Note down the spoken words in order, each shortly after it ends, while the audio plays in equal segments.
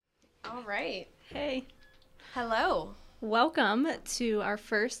All right. Hey. Hello. Welcome to our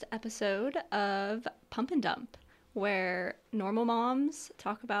first episode of Pump and Dump, where normal moms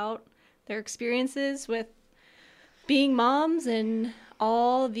talk about their experiences with being moms and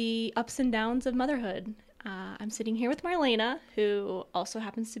all the ups and downs of motherhood. I'm sitting here with Marlena, who also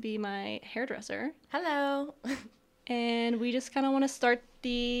happens to be my hairdresser. Hello. And we just kind of want to start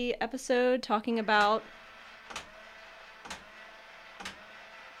the episode talking about...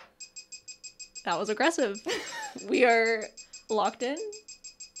 That was aggressive. We are locked in.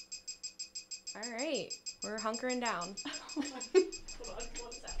 All right. We're hunkering down. Hold on,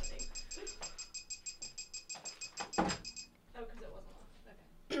 what's happening? Oh, because it wasn't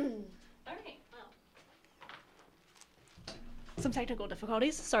on. Okay. All right, well. Some technical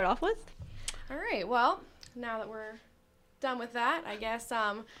difficulties to start off with. All right. Well, now that we're done with that, I guess,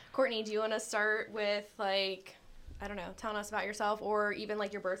 Courtney, do you want to start with, telling us about yourself or even,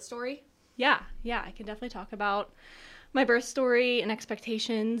 your birth story? Yeah, I can definitely talk about my birth story and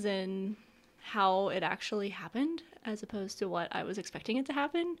expectations and how it actually happened as opposed to what I was expecting it to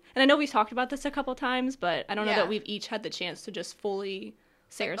happen. And I know we've talked about this a couple times, but I don't know that we've each had the chance to just fully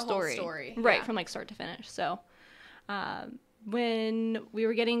say our story. Whole story. Right, from start to finish. So when we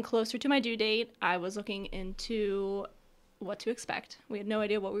were getting closer to my due date, I was looking into what to expect. We had no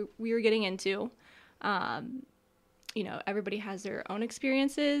idea what we were getting into. Everybody has their own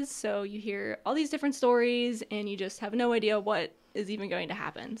experiences, so you hear all these different stories, and you just have no idea what is even going to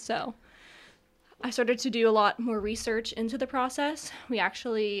happen. So I started to do a lot more research into the process. We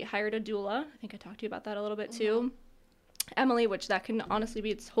actually hired a doula. I think I talked to you about that a little bit too. Emily, which that can honestly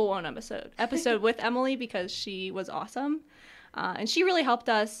be its whole own episode with Emily, because she was awesome. And she really helped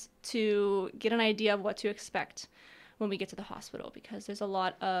us to get an idea of what to expect when we get to the hospital, because there's a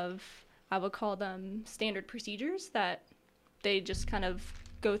lot of, I would call them standard procedures that they just kind of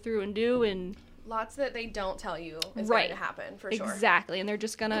go through and do, and lots that they don't tell you is going to happen, for sure. Exactly, and they're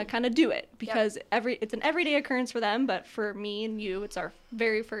just going to kind of do it because it's an everyday occurrence for them, but for me and you, it's our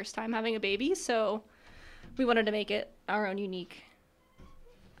very first time having a baby, so we wanted to make it our own unique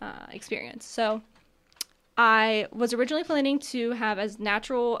experience. So I was originally planning to have as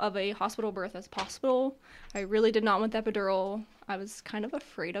natural of a hospital birth as possible. I really did not want the epidural. I was kind of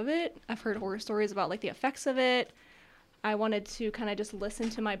afraid of it. I've heard horror stories about the effects of it. I wanted to kind of just listen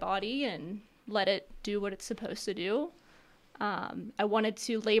to my body and let it do what it's supposed to do. I wanted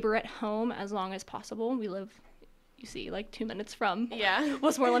to labor at home as long as possible. We live, 2 minutes from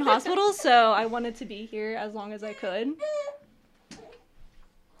Westmoreland Hospital, so I wanted to be here as long as I could.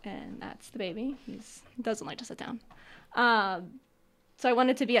 And that's the baby. He doesn't like to sit down. So I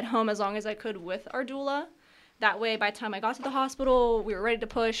wanted to be at home as long as I could with our doula. That way, by the time I got to the hospital, we were ready to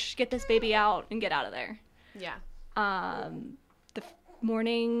push, get this baby out, and get out of there. Yeah. The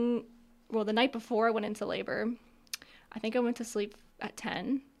night before I went into labor, I think I went to sleep at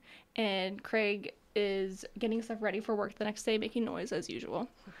 10, and Craig is getting stuff ready for work the next day, making noise as usual,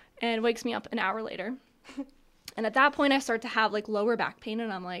 and wakes me up an hour later. And at that point, I start to have, lower back pain,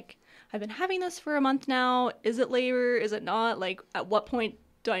 and I'm like, I've been having this for a month now. Is it labor? Is it not? At what point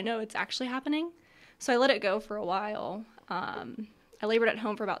do I know it's actually happening? So I let it go for a while. I labored at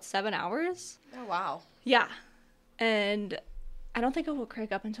home for about 7 hours. Oh, wow. Yeah. And I don't think I woke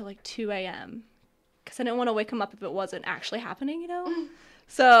Craig up until 2 a.m. because I didn't want to wake him up if it wasn't actually happening,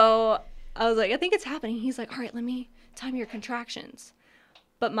 So I was like, I think it's happening. He's like, all right, let me time your contractions.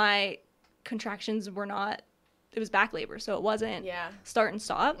 But my contractions were not, it was back labor, so it wasn't start and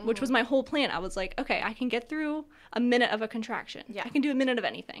stop, which was my whole plan. I was like, okay, I can get through a minute of a contraction. Yeah. I can do a minute of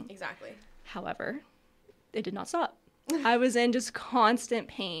anything. Exactly. However, it did not stop. I was in just constant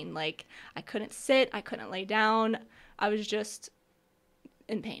pain. I couldn't sit. I couldn't lay down. I was just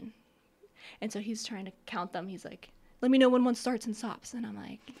in pain. And so he's trying to count them. He's like, let me know when one starts and stops. And I'm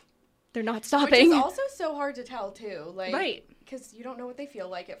like, they're not stopping. Which is also so hard to tell, too. Right. Because you don't know what they feel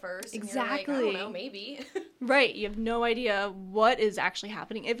like at first. Exactly. And you're I don't know, maybe. Right. You have no idea what is actually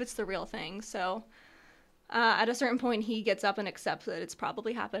happening, if it's the real thing. So at a certain point, he gets up and accepts that it's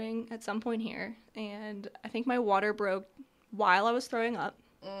probably happening at some point here. And I think my water broke while I was throwing up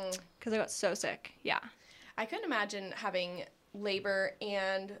because I got so sick. Yeah. I couldn't imagine having labor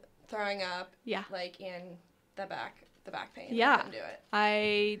and throwing up. Yeah. In the back pain. Yeah. I couldn't do it.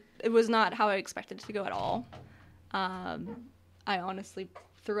 It was not how I expected it to go at all. I honestly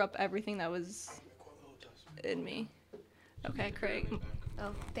threw up everything that was in me. Okay, Craig.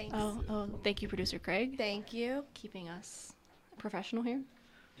 Oh, thanks. Oh, thank you, producer Craig. Thank you. Keeping us professional here.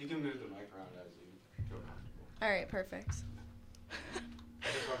 You can move the mic around as you feel comfortable. All right, perfect. I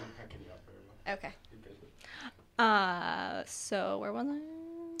just wasn't picking you up very much. Okay. So where was I?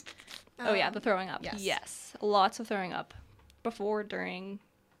 Oh yeah, the throwing up. yes. Yes, lots of throwing up before, during,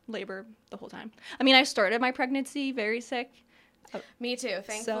 labor, the whole time. I mean, I started my pregnancy very sick. Me too.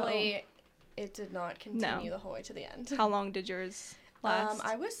 Thankfully, it did not continue the whole way to the end. How long did yours last?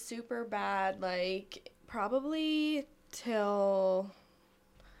 I was super bad, like probably till,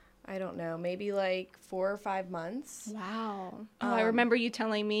 I don't know, maybe like 4 or 5 months. Wow. Oh, I remember you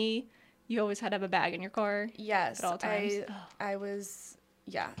telling me you always had to have a bag in your car. Yes, at all times. I was,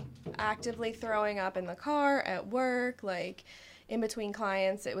 actively throwing up in the car, at work, like in between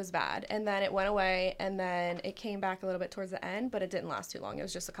clients. It was bad. And then it went away, and then it came back a little bit towards the end, but it didn't last too long. It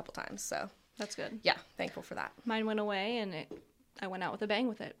was just a couple times. So That's good. yeah, thankful for that. Mine went away, and I went out with a bang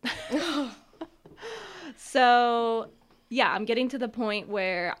with it. So, yeah, I'm getting to the point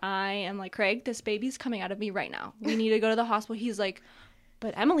where I am like, Craig, this baby's coming out of me right now. We need to go to the hospital. He's like,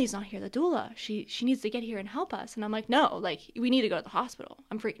 but Emily's not here, the doula. She needs to get here and help us. And I'm like, no, like, we need to go to the hospital.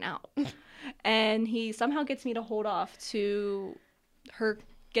 I'm freaking out. And he somehow gets me to hold off to her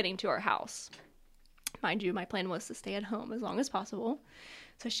getting to our house. Mind you, my plan was to stay at home as long as possible.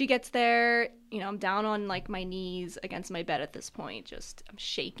 So she gets there, I'm down on like my knees against my bed at this point. Just, I'm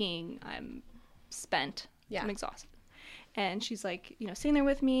shaking. I'm spent. Yeah. I'm exhausted. And she's like, sitting there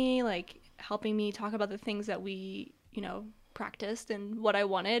with me, like helping me talk about the things that we, practiced and what I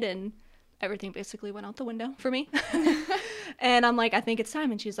wanted, and everything basically went out the window for me. And I'm like, I think it's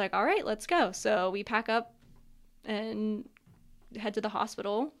time. And she's like, all right, let's go. So we pack up and head to the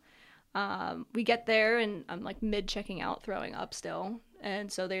hospital. We get there, and I'm like mid checking out, throwing up still. And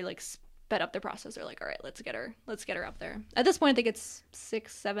so they like sped up the process. They're like, all right, let's get her up there. At this point, I think it's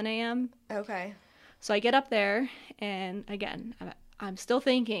 7 a.m. Okay. So I get up there, and again, I'm still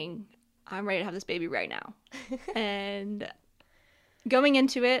thinking, I'm ready to have this baby right now. And going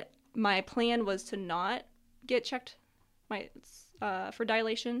into it, my plan was to not get checked for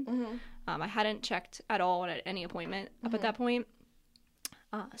dilation. Mm-hmm. I hadn't checked at all at any appointment up at that point.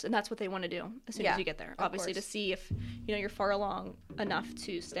 So that's what they want to do as soon as you get there, obviously, to see if you're far along enough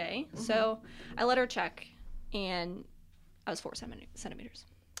to stay. Mm-hmm. So I let her check, and I was 4 centimeters.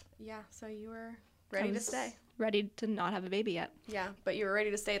 Yeah, so you were ready to stay. Ready to not have a baby yet. Yeah, but you were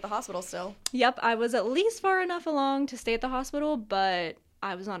ready to stay at the hospital still. Yep, I was at least far enough along to stay at the hospital, but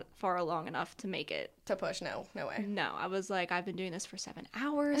I was not far along enough to make it. To push, no way. No, I was like, I've been doing this for 7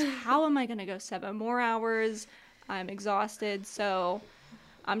 hours. How am I going to go 7 more hours? I'm exhausted, so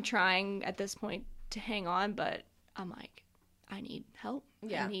I'm trying at this point to hang on, but I'm like, I need help.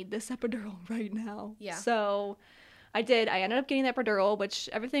 Yeah. I need this epidural right now. Yeah. So I did. I ended up getting the epidural, which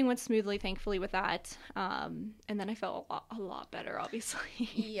everything went smoothly, thankfully, with that. And then I felt a lot better, obviously.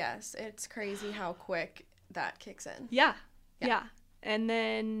 Yes, it's crazy how quick that kicks in. Yeah. And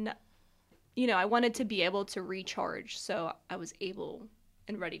then, I wanted to be able to recharge, so I was able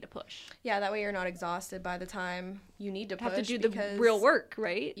and ready to push. Yeah, that way you're not exhausted by the time you need to push. Have to do the real work,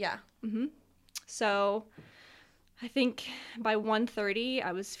 right? Yeah. Mm-hmm. So I think by 1:30,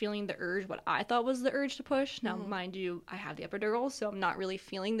 I was feeling the urge, what I thought was the urge to push. Now, mind you, I have the epidural, so I'm not really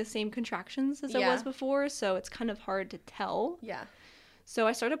feeling the same contractions as I was before, so it's kind of hard to tell. Yeah. So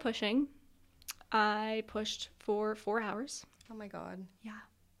I started pushing. I pushed for 4 hours. Oh my God. Yeah.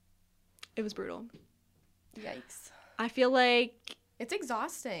 It was brutal. Yikes. I feel like... It's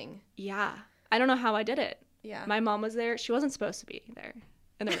exhausting. Yeah. I don't know how I did it. Yeah. My mom was there. She wasn't supposed to be there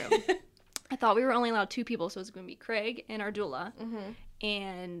in the room. I thought we were only allowed 2 people, so it was going to be Craig and our doula. Mm-hmm.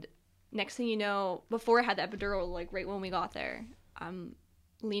 And next thing you know, before I had the epidural, like right when we got there, I'm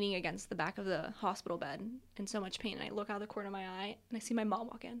leaning against the back of the hospital bed in so much pain. And I look out of the corner of my eye, and I see my mom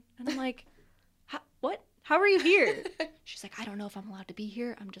walk in. And I'm like, what? How are you here? She's like, I don't know if I'm allowed to be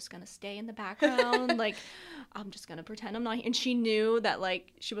here. I'm just going to stay in the background. Like, I'm just going to pretend I'm not here. And she knew that,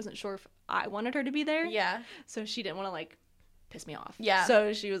 like, she wasn't sure if I wanted her to be there. Yeah. So she didn't want to, like, piss me off. Yeah.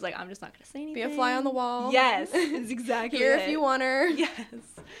 So she was like, I'm just not going to say anything. Be a fly on the wall. Yes, it's exactly Here it. if you want her. Yes.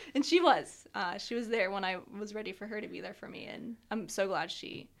 And she was. She was there when I was ready for her to be there for me. And I'm so glad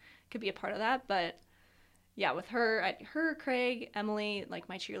she could be a part of that. But, yeah, with her, Craig, Emily, like,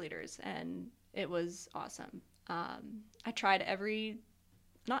 my cheerleaders. And it was awesome. I tried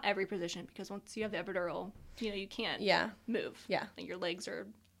not every position, because once you have the epidural, you can't move. Yeah. Like, your legs are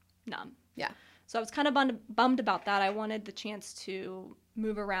numb. Yeah. So I was kind of bummed about that. I wanted the chance to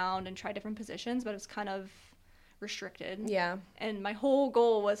move around and try different positions, but it was kind of restricted. Yeah. And my whole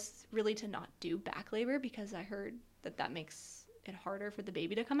goal was really to not do back labor, because I heard that makes it harder for the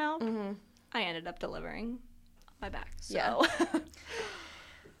baby to come out. Mm-hmm. I ended up delivering on my back. So. Yeah.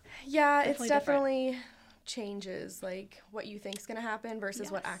 Yeah, Definitely it's definitely changes, like, what you think's going to happen versus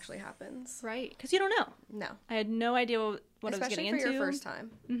what actually happens. Right. Because you don't know. No. I had no idea what I was getting into. Especially for your first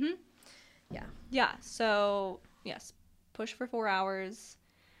time. Mm-hmm. Yeah, so yes, push for 4 hours.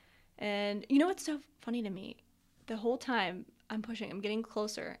 And you know what's so funny to me? The whole time I'm pushing, I'm getting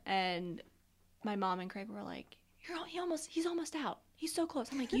closer, and my mom and Craig were like, he's almost out. He's so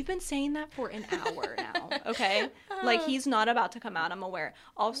close. I'm like, you've been saying that for an hour now, okay? Like, he's not about to come out, I'm aware.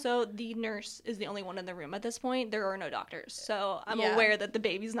 Also, the nurse is the only one in the room at this point. There are no doctors. So I'm aware that the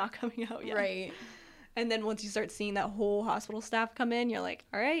baby's not coming out yet. Right. And then once you start seeing that whole hospital staff come in, you're like,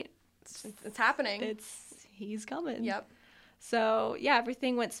 all right. It's happening. He's coming. Yep. So, yeah,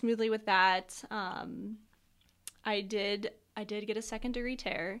 everything went smoothly with that. I did get a secondary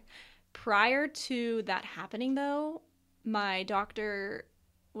tear. Prior to that happening, though, my doctor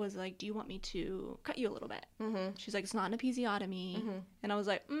was like, do you want me to cut you a little bit? Mm-hmm. She's like, it's not an episiotomy. Mm-hmm. And I was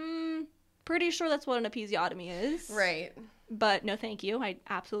like, pretty sure that's what an episiotomy is. Right. But no, thank you. I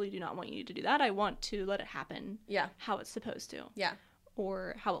absolutely do not want you to do that. I want to let it happen how it's supposed to. Yeah.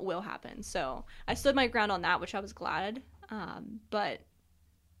 Or how it will happen. So I stood my ground on that, which I was glad. But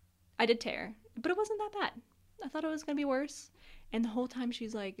I did tear. But it wasn't that bad. I thought it was going to be worse. And the whole time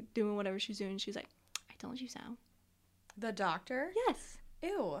she's like doing whatever she's doing, she's like, I told you so. The doctor? Yes.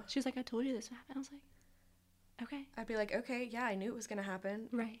 Ew. She's like, I told you this would happen. I was like, okay. I'd be like, okay, yeah, I knew it was going to happen.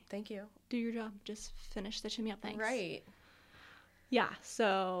 Right. Thank you. Do your job. Just finish stitching me up. Thanks. Right. Yeah,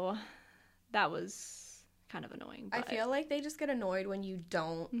 so that was kind of annoying. But... I feel like they just get annoyed when you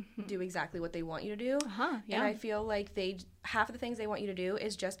don't do exactly what they want you to do. Yeah. And I feel like half of the things they want you to do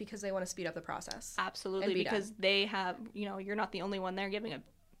is just because they want to speed up the process. Absolutely, because they have, you're not the only one there having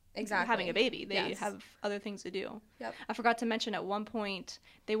a baby. They have other things to do. Yep. I forgot to mention at one point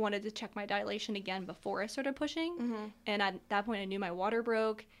they wanted to check my dilation again before I started pushing. Mm-hmm. And at that point I knew my water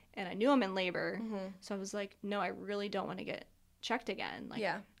broke and I knew I'm in labor. Mm-hmm. So I was like, no, I really don't want to get checked again. Like,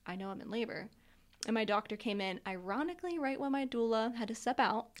 I know I'm in labor. And my doctor came in, ironically, right when my doula had to step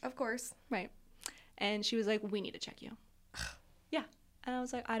out. Of course. Right. And she was like, we need to check you. Yeah. And I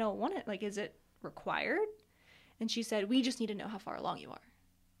was like, I don't want it. Like, is it required? And she said, we just need to know how far along you are.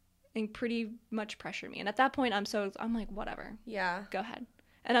 And pretty much pressured me. And at that point, I'm like, whatever. Yeah. Go ahead.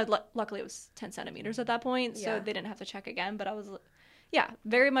 And luckily it was 10 centimeters at that point, so they didn't have to check again. But I was,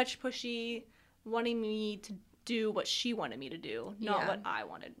 very much pushy, wanting me to do what she wanted me to do, not what I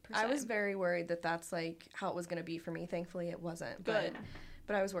wanted, per se. I was very worried that that's, like, how it was going to be for me. Thankfully, it wasn't. Good.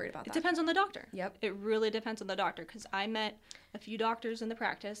 But I was worried about that. It depends on the doctor. Yep. It really depends on the doctor, because I met a few doctors in the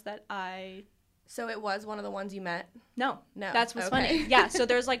practice that So it was one of the ones you met? No. That's what's funny. Yeah, so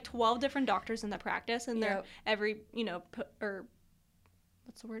there's like 12 different doctors in the practice, and they're every,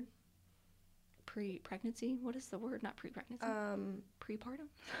 what's the word? Pre-pregnancy? What is the word? Not pre-pregnancy. Prepartum?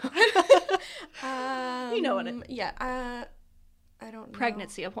 You know what it is. Yeah, I don't know.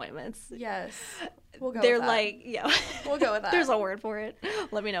 Pregnancy appointments. Yes. We'll go They're with that. like, We'll go with that. There's a word for it.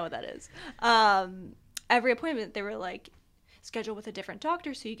 Let me know what that is. Every appointment, they were like, schedule with a different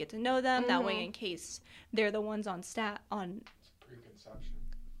doctor so you get to know them. That way, in case they're the ones on Preconception.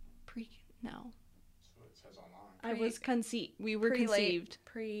 No. That's what it says online. We were conceived.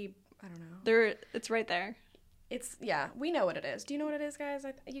 I don't know. It's right there. We know what it is. Do you know what it is, guys?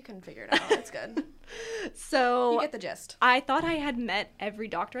 You can figure it out. It's good. So you get the gist. I thought I had met every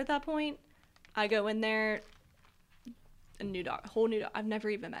doctor at that point. I go in there, whole new doctor. I've never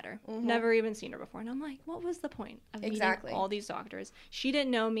even met her. Never even seen her before. And I'm like, what was the point of meeting all these doctors? She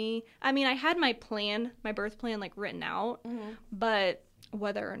didn't know me. I mean, I had my birth plan, like, written out. But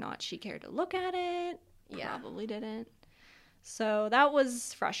whether or not she cared to look at it, probably didn't. So that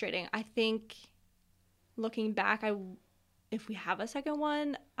was frustrating. I think looking back, if we have a second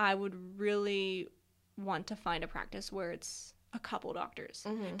one, I would really want to find a practice where it's a couple doctors.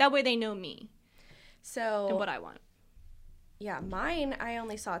 That way they know me and what I want. Yeah, mine, I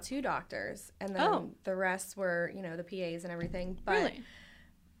only saw 2 doctors, and then the rest were, the PAs and everything. But, really?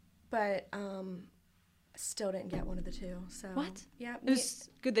 But still didn't get one of the 2. So what? Yeah. It was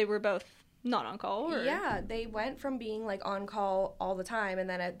good they were both not on call? Or? Yeah, they went from being, like, on call all the time, and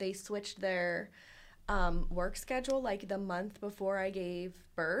then they switched their work schedule, like, the month before I gave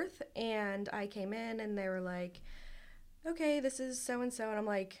birth, and I came in, and they were like, okay, this is so-and-so, and I'm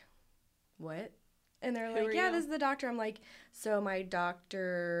like, what? And they're like, yeah, this is the doctor. I'm like, so my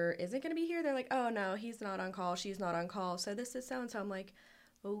doctor isn't going to be here? They're like, oh, no, he's not on call. She's not on call. So this is so-and-so. I'm like,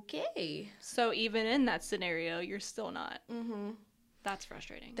 okay. So even in that scenario, you're still not. Mm-hmm. That's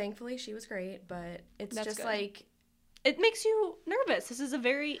frustrating. Thankfully, she was great, but it's just good. Like... It makes you nervous. This is a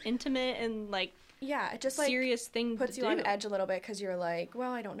very intimate and, like, it just, serious thing puts you on edge a little bit because you're like,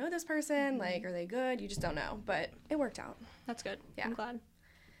 well, I don't know this person. Like, are they good? You just don't know. But it worked out. That's good. Yeah. I'm glad.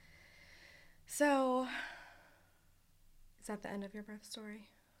 So, is that the end of your birth story?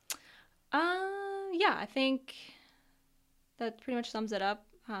 Yeah, I think that pretty much sums it up.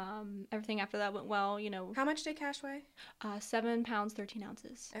 Everything after that went well, How much did Cash weigh? 7 pounds, 13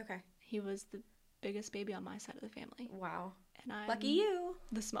 ounces. Okay. He was the biggest baby on my side of the family. Wow. And I'm Lucky you.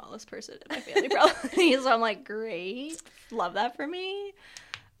 the smallest person in my family, probably. So I'm like, great. Love that for me.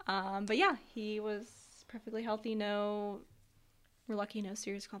 But yeah, he was perfectly healthy. We're lucky, no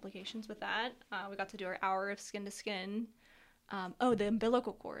serious complications with that. We got to do our hour of skin to skin. The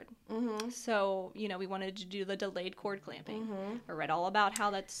umbilical cord. Mm-hmm. So, we wanted to do the delayed cord clamping. Mm-hmm. I read all about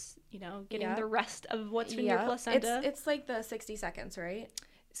how that's, getting Yeah. the rest of what's in your placenta. It's like the 60 seconds, right?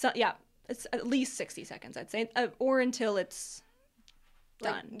 So, yeah, it's at least 60 seconds, I'd say, or until it's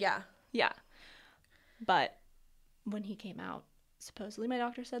done. Yeah. Yeah. But when he came out, supposedly my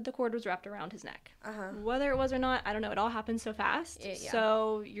doctor said the cord was wrapped around his neck. Uh-huh. Whether it was or not, I don't know. It all happened so fast. Yeah.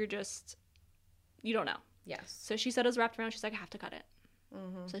 So you don't know. Yes. So she said it was wrapped around. She's like, I have to cut it.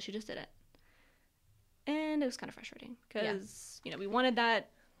 Mm-hmm. So she just did it. And it was kind of frustrating because, we wanted that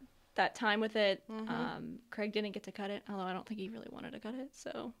time with it. Mm-hmm. Craig didn't get to cut it, although I don't think he really wanted to cut it.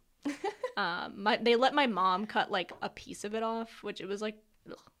 So they let my mom cut like a piece of it off, which it was like,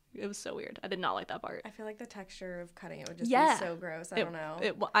 ugh, it was so weird. I did not like that part. I feel like the texture of cutting it would just be so gross. I don't know.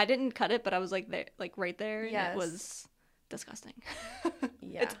 Well, I didn't cut it, but I was like there, like right there. Yes. And it was disgusting.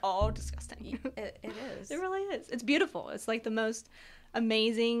 Yeah. It's all disgusting. It is. It really is. It's beautiful. It's like the most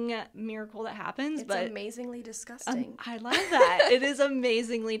amazing miracle that happens. It's amazingly disgusting. I love that. It is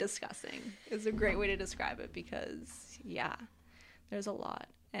amazingly disgusting. It's a great way to describe it because, yeah, there's a lot.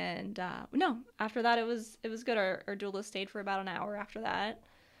 And no, after that it was good. Our doula stayed for about an hour after that.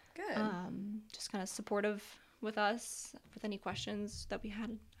 Good. Just kind of supportive with us with any questions that we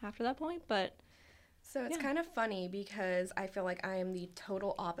had after that point. But so it's kind of funny because I feel like I am the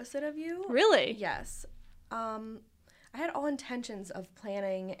total opposite of you. really, Yes. I had all intentions of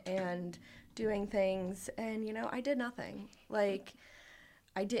planning and doing things, and, I did nothing. Like,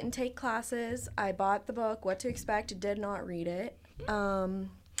 I didn't take classes. I bought the book, What to Expect, did not read it.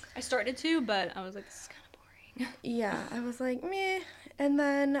 I started to, but I was like, this is kind of boring. Yeah, I was like, meh. And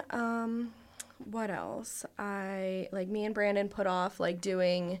then, what else? Me and Brandon put off,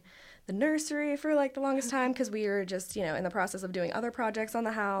 doing the nursery for, the longest time because we were just, in the process of doing other projects on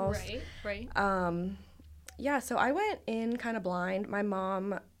the house. Right. Yeah, so I went in kind of blind. My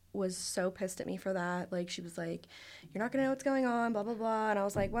mom was so pissed at me for that. She was like, you're not going to know what's going on, blah, blah, blah. And I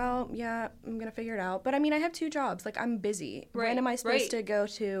was like, well, yeah, I'm going to figure it out. But, I mean, I have 2 jobs. I'm busy. Right, When am I supposed to go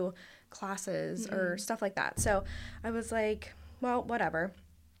to classes or stuff like that? So I was like, well, whatever.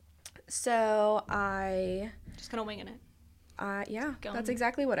 So I... Just kind of winging it. Yeah, Going. that's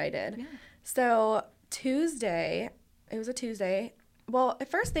exactly what I did. Yeah. So it was a Tuesday. Well,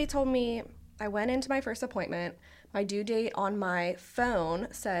 at first they told me... I went into my first appointment. My due date on my phone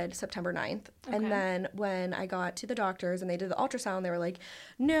said September 9th. Okay. And then when I got to the doctors and they did the ultrasound, they were like,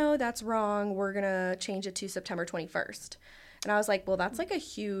 no, that's wrong. We're going to change it to September 21st. And I was like, well, that's a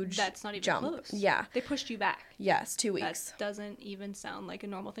huge That's not even jump. close. Yeah. They pushed you back. Yes, 2 weeks. That doesn't even sound like a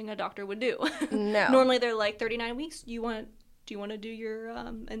normal thing a doctor would do. No. Normally they're like 39 weeks. Do you want to do your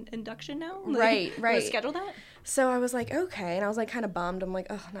induction now? Right. Want to schedule that? So I was like, okay. And I was kind of bummed. I'm like,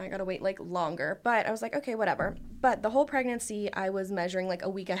 oh, now I got to wait longer. But I was like, okay, whatever. But the whole pregnancy, I was measuring a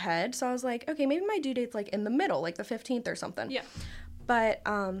week ahead. So I was like, okay, maybe my due date's in the middle, the 15th or something. Yeah. But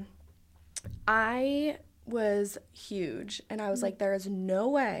I was huge. And I was like, there is no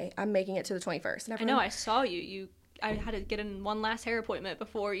way I'm making it to the 21st. And I know. I saw you. I had to get in one last hair appointment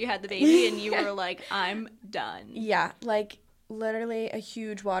before you had the baby. And you were like, I'm done. Yeah. Literally a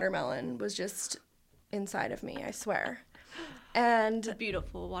huge watermelon was just inside of me, I swear. And A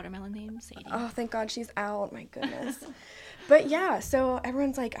beautiful watermelon name, Sadie. oh, thank God she's out. My goodness. But yeah, so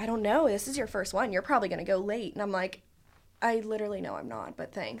everyone's like, I don't know. This is your first one. You're probably going to go late. And I'm like, I literally know I'm not,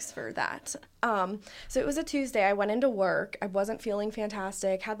 but thanks for that. So it was a Tuesday. I went into work. I wasn't feeling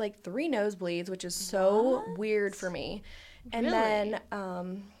fantastic. Had 3 nosebleeds, which is so weird for me. And Really?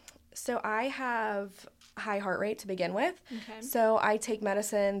 then, so I have high heart rate to begin with. Okay. So I take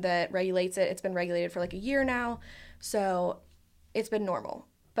medicine that regulates it. It's been regulated for a year now. So it's been normal.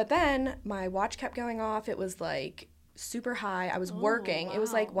 But then my watch kept going off. It was super high. I was working. Wow. It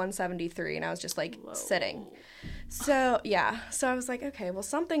was 173 and I was just Whoa. sitting. So yeah. So I was like, okay, well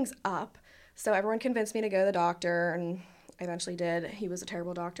something's up. So everyone convinced me to go to the doctor and I eventually did. He was a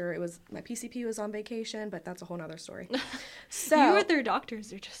terrible doctor. My PCP was on vacation, but that's a whole nother story. So you were their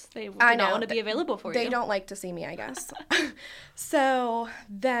doctors. They do I not know. want to be available for you. They don't like to see me, I guess. So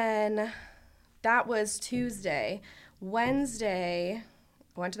then that was Tuesday. Wednesday,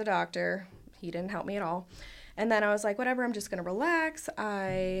 I went to the doctor. He didn't help me at all. And then I was like, whatever, I'm just going to relax.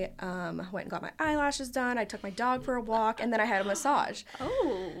 I went and got my eyelashes done. I took my dog for a walk, and then I had a massage.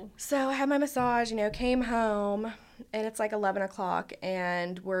 Oh. So I had my massage, came home, and it's like 11 o'clock,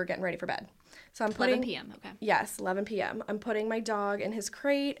 and we're getting ready for bed. So I'm putting... 11 p.m., okay. Yes, 11 p.m. I'm putting my dog in his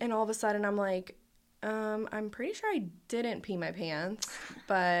crate, and all of a sudden I'm like, I'm pretty sure I didn't pee my pants.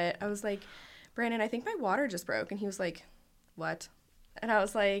 But I was like, Brandon, I think my water just broke. And he was like, what? And I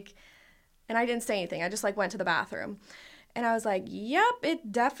was like, and I didn't say anything. I just like went to the bathroom. And I was like, yep,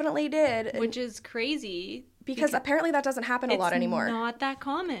 it definitely did. Which is crazy. Because apparently that doesn't happen a lot anymore. It's not that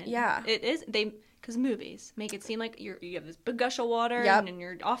common. Yeah. It is. Because movies make it seem like you have this big gush of water Yep. and then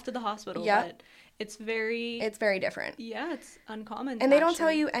you're off to the hospital. Yep. But it's very different. Yeah, it's uncommon. And they don't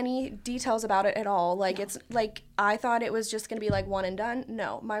tell you any details about it at all. Like, No. it's like, I thought it was just going to be like one and done.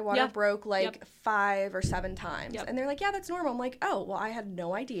 No, my water broke like 5 or 7 times. Yep. And they're like, yeah, that's normal. I'm like, oh, well, I had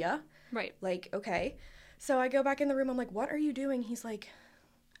no idea. Right. Like, okay. So I go back in the room. I'm like, what are you doing? He's like,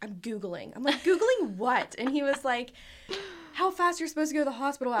 I'm Googling. I'm like, Googling what? And he was like, how fast you're supposed to go to the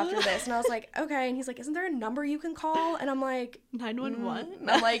hospital after this? And I was like, okay. And he's like, isn't there a number you can call? And I'm like, 911?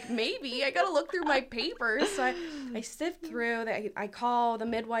 I'm like, maybe. I got to look through my papers. So I sift through. I call, the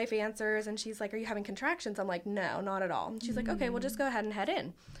midwife answers, and she's like, are you having contractions? I'm like, no, not at all. And she's like, okay, well, just go ahead and head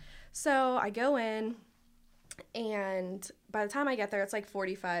in. So I go in, and by the time I get there, it's like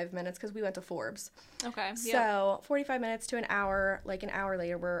 45 minutes because we went to Forbes. Okay. So 45 minutes to an hour, like an hour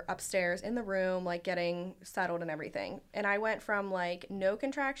later, we're upstairs in the room, like getting settled and everything. And I went from like no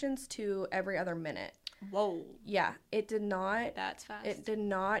contractions to every other minute. Whoa. Yeah, it did not. That's fast. It did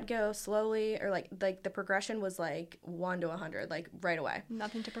not go slowly, or like the progression was like 1 to 100, like right away.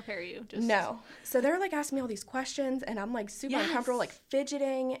 Nothing to prepare you. Just... No. So they're like asking me all these questions, and I'm like super uncomfortable, like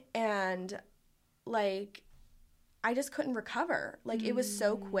fidgeting, and like I just couldn't recover. Like it was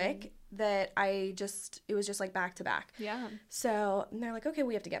so quick that it was just like back to back. Yeah. So they're like, okay,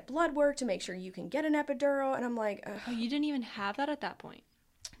 we have to get blood work to make sure you can get an epidural, and I'm like, ugh. Oh, you didn't even have that at that point?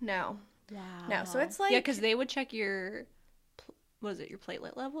 No. Wow. No, so it's like... Yeah, because they would check your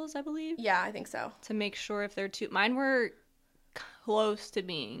platelet levels, I believe? Yeah, I think so. To make sure if they're too... Mine were close to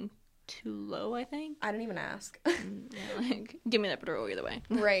being too low, I think. I didn't even ask. Yeah, like, give me an epidural either way.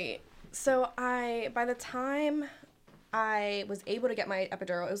 Right. So by the time I was able to get my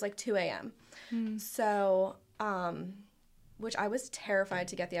epidural, it was like 2 a.m. So, which I was terrified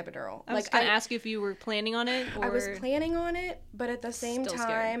to get the epidural. I was going to ask you if you were planning on it, or... I was planning on it, but at the same Still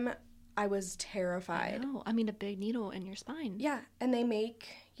time... scared. I was terrified. No, I mean a big needle in your spine. Yeah, and they make,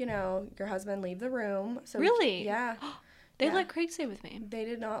 your husband leave the room. So really? Yeah. They let Craig stay with me. They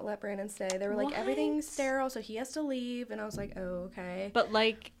did not let Brandon stay. They were like, everything's sterile, so he has to leave. And I was like, oh, okay. But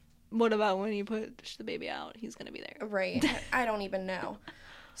like, what about when you push the baby out? He's going to be there. Right. I don't even know.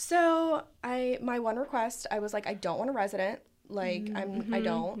 So my one request, I was like, I don't want a resident. Like, I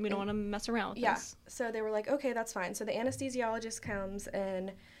don't. We don't want to mess around with this. So they were like, okay, that's fine. So the anesthesiologist comes,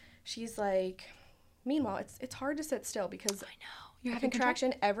 and she's like, meanwhile, it's hard to sit still because I know. You're having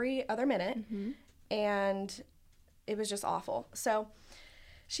contraction every other minute, and it was just awful. So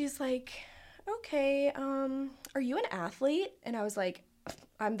she's like, okay, are you an athlete? And I was like,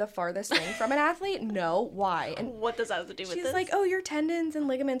 I'm the farthest thing from an athlete. No, why? And what does that have to do with this? She's like, oh, your tendons and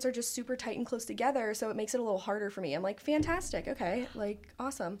ligaments are just super tight and close together, so it makes it a little harder for me. I'm like, fantastic. Okay, like,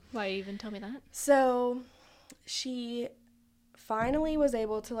 awesome. Why even tell me that? So she finally was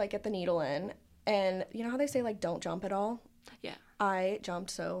able to, like, get the needle in, and you know how they say, like, don't jump at all? Yeah. I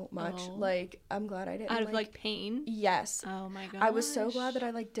jumped so much. Oh. Like, I'm glad I didn't. Out of, like, pain? Yes. Oh, my gosh. I was so glad that I,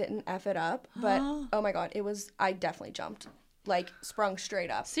 like, didn't F it up, but, oh, my God, I definitely jumped. Like, sprung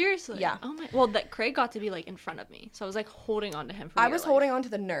straight up. Seriously? Yeah. Oh, my. Well, that Craig got to be, like, in front of me, so I was, like, holding on to him for I was holding on to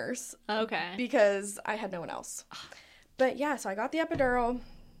the nurse. Okay. Because I had no one else. But, yeah, so I got the epidural.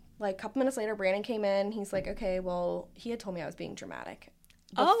 Like, a couple minutes later, Brandon came in. He's like, okay, well, he had told me I was being dramatic.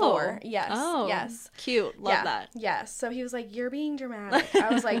 Before. Yes. Oh. Yes. Cute. Love that. Yes. So he was like, you're being dramatic.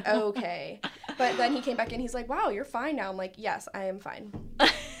 I was like, okay. But then he came back in. He's like, wow, you're fine now. I'm like, yes, I am fine.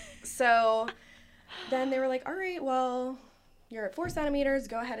 So then they were like, all right, well, you're at 4 centimeters.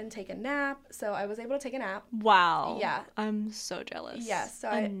 Go ahead and take a nap. So I was able to take a nap. Wow. Yeah. I'm so jealous. Yes. So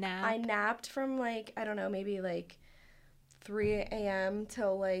I napped from, like, I don't know, maybe like 3 a.m.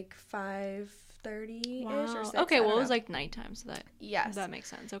 till like 5:30-ish or 6. Okay, well, it was like nighttime, so that makes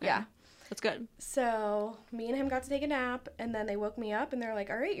sense. Okay. Yeah. That's good. So me and him got to take a nap, and then they woke me up, and they're like,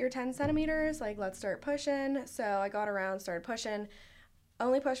 all right, you're 10 centimeters. Like, let's start pushing. So I got around, started pushing.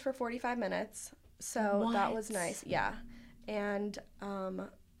 Only pushed for 45 minutes. So that was nice. Yeah. And,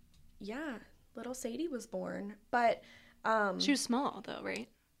 yeah, little Sadie was born. But, she was small, though, right?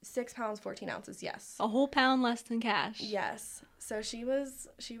 6 pounds 14 ounces. Yes. A whole pound less than Cash. Yes. So she was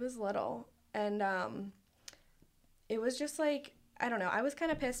little, and it was just like, I don't know. I was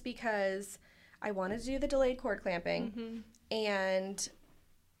kind of pissed because I wanted to do the delayed cord clamping, and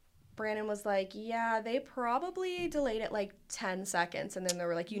Brandon was like, yeah, they probably delayed it like 10 seconds, and then they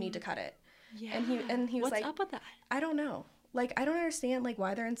were like, you need to cut it. Yeah. And he was What's like, up with that? I don't know. Like, I don't understand, like,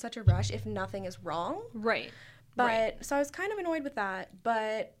 why they're in such a rush if nothing is wrong. Right. But, so I was kind of annoyed with that.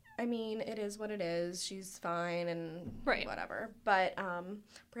 But, I mean, it is what it is. She's fine and whatever. But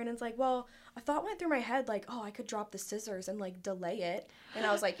Brandon's like, well, a thought went through my head, like, oh, I could drop the scissors and, like, delay it. And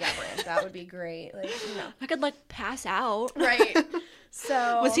I was like, yeah, Brand, that would be great. Like, you know. I could, like, pass out. Right.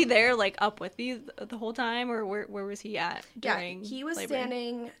 So. Was he there, like, up with you the whole time? Or where was he at during he was labor?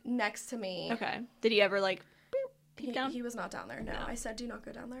 Standing next to me. Okay. Did he ever, like, peek down? He was not down there, no. I said, do not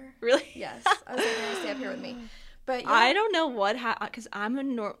go down there. Really? Yes. I was like, you're going to stay up here with me. But yeah. I don't know what because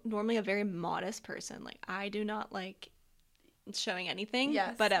I'm normally a very modest person. Like, I do not like showing anything.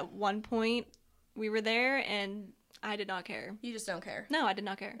 Yes. But at one point, we were there, and I did not care. You just don't care. No, I did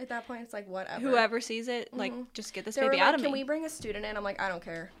not care. At that point, it's like, whatever. Whoever sees it, like, just get this They baby were like, out of me. can we bring a student in? I'm like, I don't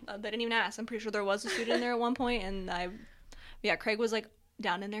care. They didn't even ask. I'm pretty sure there was a student in there at one point, and Craig was, like,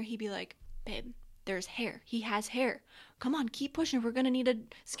 down in there. He'd be like, babe, there's hair. He has hair. Come on, keep pushing. We're going to need to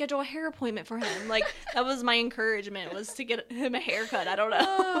schedule a hair appointment for him. Like, that was my encouragement, was to get him a haircut. I don't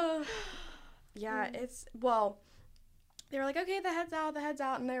know. Yeah, well, they were like, okay, the head's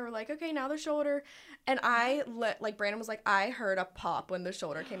out. And they were like, okay, now the shoulder. And like, Brandon was like, I heard a pop when the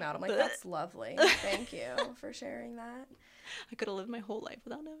shoulder came out. I'm like, that's lovely. Thank you for sharing that. I could have lived my whole life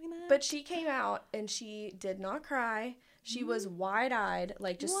without knowing that. But she came out, and she did not cry. She was wide-eyed,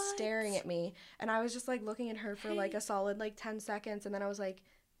 like, just staring at me. And I was just, like, looking at her for, like, a solid, like, 10 seconds. And then I was like,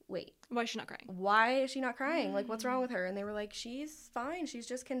 wait. Why is she not crying? Why is she not crying? Like, what's wrong with her? And they were like, she's fine. She's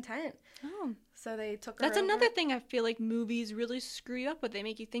just content. Oh. So they took her That's over. another thing I feel like movies really screw you up with. They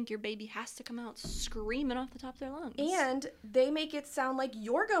make you think your baby has to come out screaming off the top of their lungs. And they make it sound like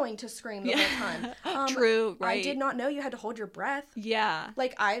you're going to scream the whole time. True, right. I did not know you had to hold your breath. Yeah.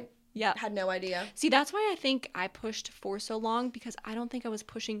 Like, I had no idea. See, that's why I think I pushed for so long, because I don't think I was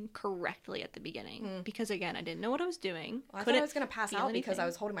pushing correctly at the beginning. Because, again, I didn't know what I was doing. Well, I thought I was going to pass out because I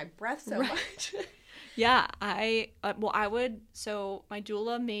was holding my breath so much. Yeah, I would. So my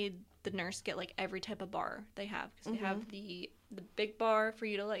doula made the nurse get, like, every type of bar they have. Because they have the big bar for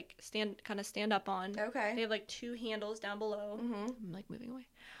you to, like, stand up on. Okay. They have, like, 2 handles down below. I'm, like, moving away.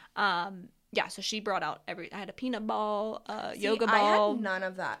 Yeah, so she brought out I had a peanut ball, yoga ball. I had none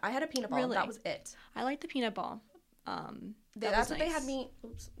of that. I had a peanut ball. Really? That was it. I like the peanut ball. That's what they had me.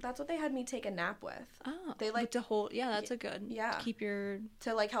 That's what they had me take a nap with. Oh, they like to hold. Yeah, that's a good. Yeah, to keep your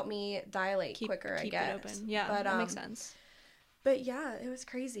to like help me dilate quicker. Keep I guess. it open. Yeah, but, that makes sense. But yeah, it was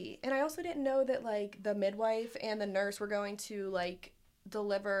crazy, and I also didn't know that like the midwife and the nurse were going to like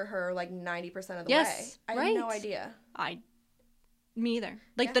deliver her like 90% of the way. I had no idea. Me either.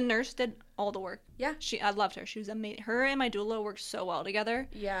 Like, the nurse did all the work. Yeah. I loved her. She was amazing. Her and my doula worked so well together.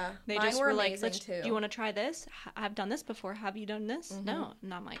 Yeah. They Mine just were like, too. Do you want to try this? I've done this before. Have you done this? No.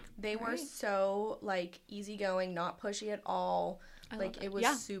 And I'm like, they were so, like, easygoing, not pushy at all. Like, it was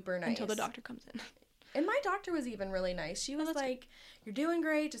super nice. Until the doctor comes in. And my doctor was even really nice. She was like, you're doing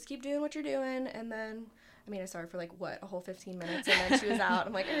great. Just keep doing what you're doing. And then, I mean, I saw her for, like, a whole 15 minutes. And then she was out.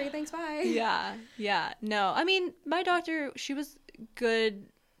 I'm like, all right, thanks, bye. Yeah. Yeah. No, I mean, my doctor, she was good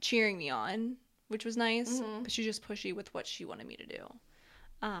cheering me on, which was nice, but she's just pushy with what she wanted me to do.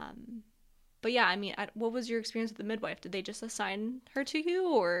 But yeah, I mean, what was your experience with the midwife? Did they just assign her to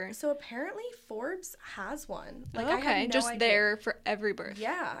you, or? So apparently Forbes has one. Like, okay, I had no idea. There for every birth.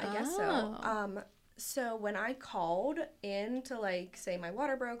 Yeah, I guess so. So when I called in to like say my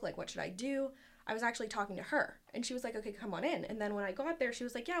water broke, like what should I do? I was actually talking to her, and she was like, okay, come on in. And then when I got there, she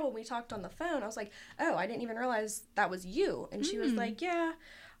was like, yeah, when we talked on the phone, I was like, oh, I didn't even realize that was you. And she was like, yeah,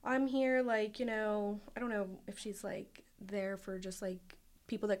 I'm here, like, you know, I don't know if she's like there for just like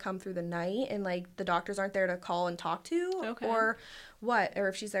people that come through the night and like the doctors aren't there to call and talk to or what, or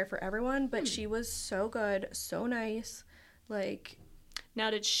if she's there for everyone. But she was so good, so nice. Like,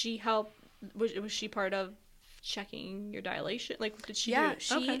 now did she help? Was she part of checking your dilation? Like, did she? Yeah,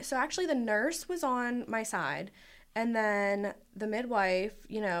 do it? So actually the nurse was on my side, and then the midwife,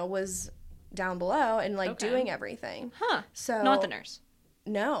 you know, was down below and like doing everything. So not the nurse.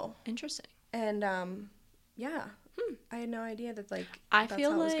 No. Interesting. And yeah, I had no idea that like that's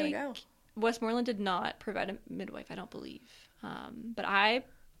feel how like it was gonna go. Westmoreland did not provide a midwife, I don't believe. But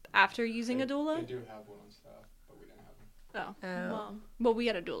after using a doula, they do have one on staff, but we didn't have one. Oh. Well, we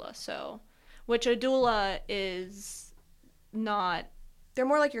had a doula, so. Which a doula is not they're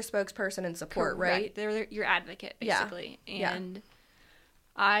more like your spokesperson and support, right? They're your advocate, basically. Yeah. And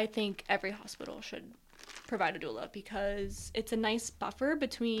I think every hospital should provide a doula because it's a nice buffer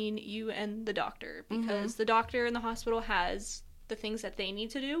between you and the doctor, because the doctor in the hospital has the things that they need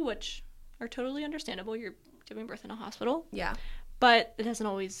to do, which are totally understandable. You're giving birth in a hospital. Yeah. But it doesn't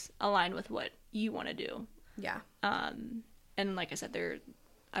always align with what you want to do. Yeah. And like I said,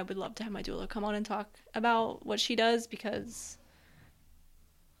 I would love to have my doula come on and talk about what she does because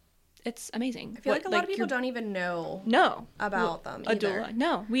it's amazing. I feel like a lot of people don't even know about them a either. doula.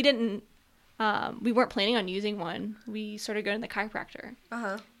 No, we didn't. We weren't planning on using one. We started going to the chiropractor.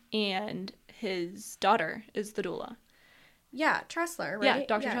 And his daughter is the doula. Yeah, Tressler, right? Yeah,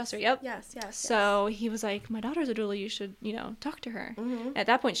 Dr. Tressler, yep. Yes. So he was like, my daughter's a doula, you should, talk to her. At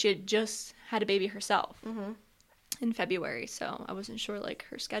that point, she had just had a baby herself in February, so I wasn't sure, like,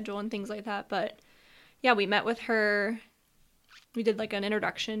 her schedule and things like that. But, yeah, we met with her. We did, like, an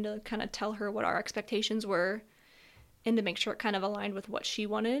introduction to kind of tell her what our expectations were and to make sure it kind of aligned with what she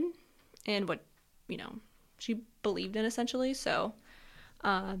wanted and what, she believed in, essentially. So,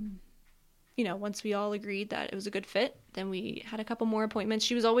 once we all agreed that it was a good fit, then we had a couple more appointments.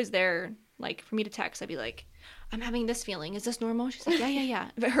 She was always there, like, for me to text. I'd be like, I'm having this feeling. Is this normal? She's like, yeah.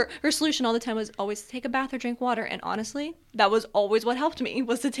 But her solution all the time was always take a bath or drink water. And honestly, that was always what helped me,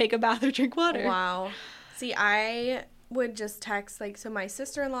 was to take a bath or drink water. Wow. See, I would just text, like, so my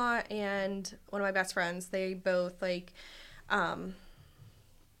sister-in-law and one of my best friends, they both, like,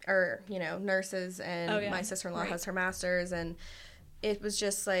 are, nurses, and my sister-in-law has her master's, and it was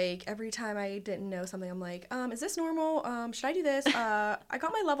just like every time I didn't know something, I'm like, is this normal? Should I do this? I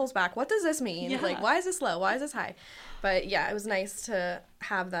got my levels back. What does this mean? Yeah. Like, why is this low? Why is this high? But yeah, it was nice to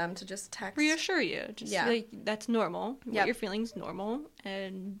have them to just text. Reassure you. Just like, that's normal. What you're feeling is normal,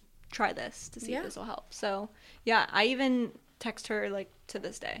 and try this to see if this will help. So yeah, I even text her, like, to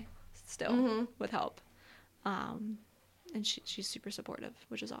this day still with help. And she's super supportive,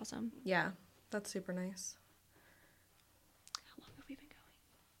 which is awesome. Yeah, that's super nice.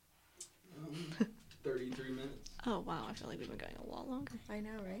 33 minutes. Oh, wow. I feel like we've been going a lot longer. I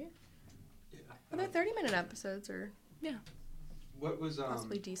know, right? Yeah. Well, they're 30-minute episodes, or What was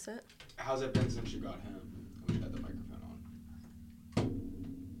possibly decent. How's it been since you got him? We had the microphone on.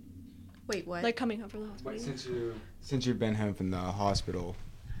 Wait, what? Like coming home from the hospital. Wait, since you've been home from the hospital,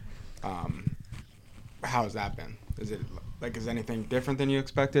 how's that been? Is anything different than you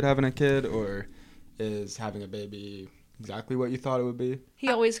expected having a kid, or is having a baby exactly what you thought it would be? He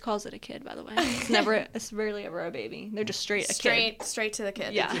always calls it a kid, by the way. It's rarely ever a baby. They're just straight a kid. Straight to the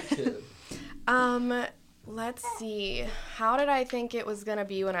kid. Yeah. Let's see. How did I think it was gonna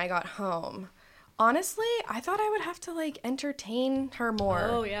be when I got home? Honestly, I thought I would have to, like, entertain her more.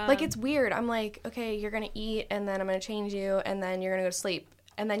 Oh, yeah. Like, it's weird. I'm like, okay, you're gonna eat, and then I'm gonna change you, and then you're gonna go to sleep.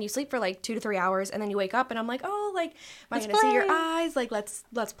 And then you sleep for, like, 2 to 3 hours, and then you wake up, and I'm like, oh, like, am I gonna see your eyes? Like, let's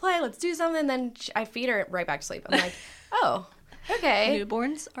play, let's do something. And then I feed her right back to sleep. I'm like, oh, okay.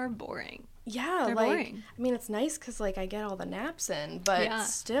 Newborns are boring. Yeah, they're like, boring. I mean, it's nice because, like, I get all the naps in, but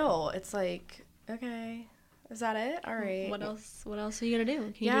still, it's like, okay, is that it? All right. What else are you gonna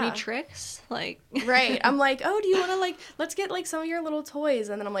do? Can you do any tricks? Like, right. I'm like, oh, do you want to, like, let's get, like, some of your little toys.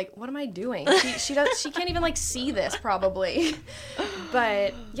 And then I'm like, what am I doing? She can't even, like, see this probably.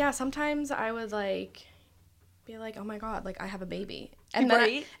 But yeah, sometimes I would, like, be like, oh my God, like, I have a baby. And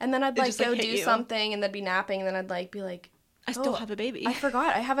then I'd like go do something, and then be napping, and then I'd, like, be like, I still have a baby. I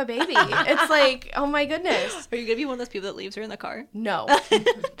forgot I have a baby. It's like, oh my goodness. Are you gonna be one of those people that leaves her in the car? No.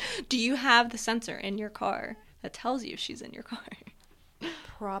 Do you have the sensor in your car that tells you she's in your car?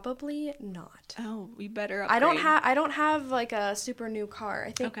 Probably not. Oh, we better upgrade. I don't have like a super new car.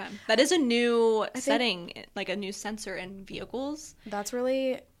 I think. Okay. That is a new setting, like a new sensor in vehicles. That's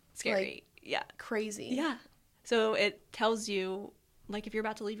really scary. Like, crazy. Yeah. So it tells you, like, if you're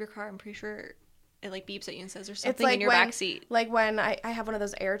about to leave your car, I'm pretty sure it, like, beeps at you and says there's something in your backseat. Like when I have one of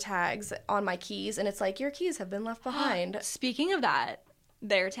those air tags on my keys, and it's like, your keys have been left behind. Speaking of that,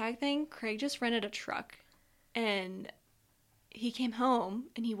 the air tag thing, Craig just rented a truck, and he came home,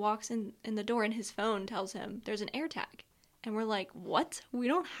 and he walks in the door, and his phone tells him there's an air tag. And we're like, what? We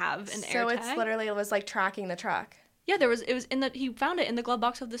don't have an air tag? So it was like tracking the truck. Yeah, he found it in the glove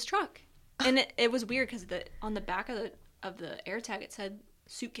box of this truck. And it was weird because on the back of the air tag, it said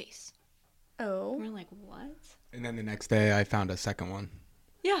suitcase. Oh. And we're like, what? And then the next day, I found a second one.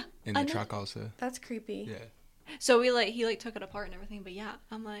 Yeah. In the truck also. That's creepy. Yeah. So he took it apart and everything, but yeah,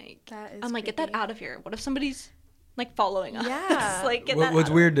 I'm like, get that out of here. What if somebody's, like, following us? Yeah. Like, what's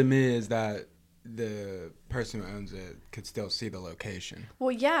weird to me is that the person who owns it could still see the location.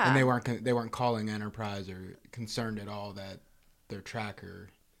 Well, yeah. And they weren't calling Enterprise or concerned at all that their tracker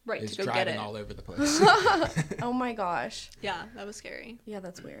Right, is to go get driving it. all over the place. Oh my gosh. Yeah, that was scary. Yeah,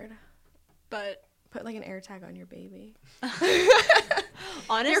 that's weird. But Put like an AirTag on your baby.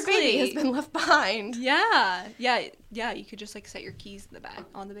 honestly, Your baby has been left behind. Yeah. You could just like set your keys in the back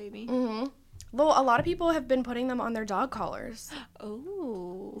on the baby. Mm-hmm. Well, a lot of people have been putting them on their dog collars.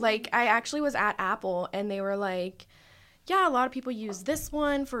 Oh. Like, I actually was at Apple, and they were like, yeah, a lot of people use this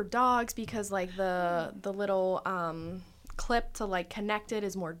one for dogs because, like, the little clip to, like, connect it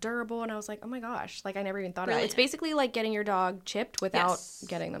is more durable. And I was like, oh, my gosh. Like, I never even thought about it. It's basically like getting your dog chipped without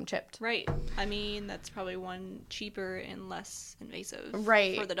getting them chipped. Right. I mean, that's probably one cheaper and less invasive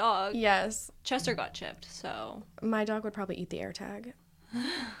for the dog. Yes. Chester got chipped, so. My dog would probably eat the AirTag.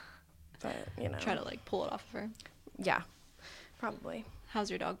 But, you know. Try to, like, pull it off of her. Yeah, probably. How's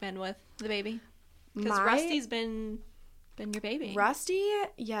your dog been with the baby? Because Rusty's been your baby. Rusty,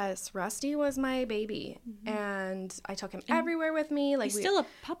 yes. Rusty was my baby. Mm-hmm. And I took him everywhere with me. Like, he's still a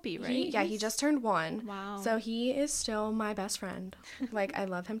puppy, right? He just turned 1. Wow. So he is still my best friend. Like, I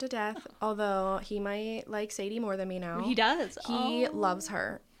love him to death. Although he might like Sadie more than me now. He does. He loves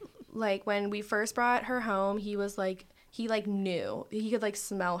her. Like, when we first brought her home, he was like, he, like, knew. He could, like,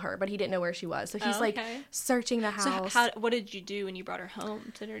 smell her, but he didn't know where she was. So he's, like, searching the house. So what did you do when you brought her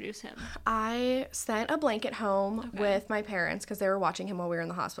home to introduce him? I sent a blanket home with my parents because they were watching him while we were in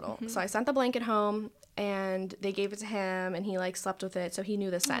the hospital. Mm-hmm. So I sent the blanket home, and they gave it to him, and he, like, slept with it, so he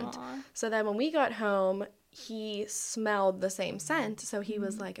knew the scent. Aww. So then when we got home, he smelled the same scent. So he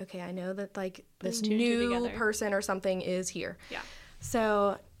was like, okay, I know that, like, this new person or something is here. Yeah.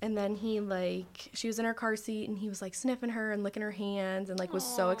 So, and then he, like, she was in her car seat, and he was, like, sniffing her and licking her hands and, like, was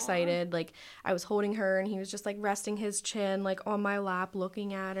so excited. Like, I was holding her, and he was just, like, resting his chin, like, on my lap,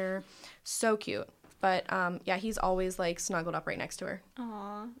 looking at her. So cute. But, yeah, he's always, like, snuggled up right next to her.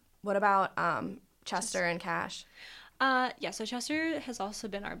 Aww. What about Chester and Cash? Yeah, so Chester has also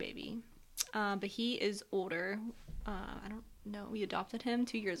been our baby. But he is older. I don't know. We adopted him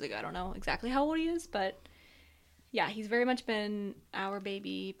 2 years ago. I don't know exactly how old he is, but... yeah, he's very much been our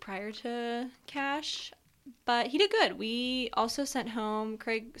baby prior to Cash, but he did good. We also sent home,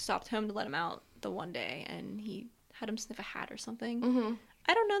 Craig stopped home to let him out the one day, and he had him sniff a hat or something. Mm-hmm.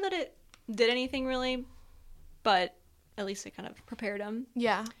 I don't know that it did anything really, but at least it kind of prepared him.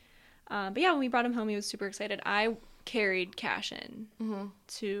 Yeah. But yeah, when we brought him home, he was super excited. I carried Cash in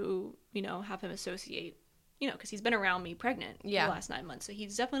to, you know, have him associate, you know, because he's been around me pregnant for the last 9 months, so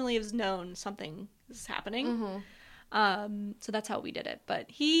he's definitely has known something is happening. Mm-hmm. So that's how we did it. But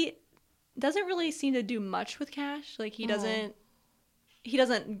he doesn't really seem to do much with Cash. Like, he doesn't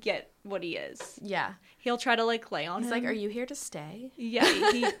get what he is. Yeah. He'll try to, like, lay on him. He's like, are you here to stay? Yeah,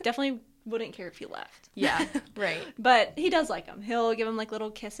 he definitely wouldn't care if he left. Yeah, right. But he does like him. He'll give him, like,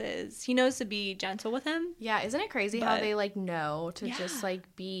 little kisses. He knows to be gentle with him. Yeah, isn't it crazy how they, like, know to just,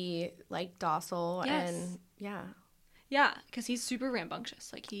 like, be, like, docile and, yeah. Yeah, because he's super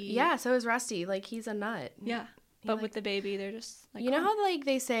rambunctious. Like, he... yeah, so is Rusty. Like, he's a nut. Yeah. But with the baby, they're just like... you know how, like,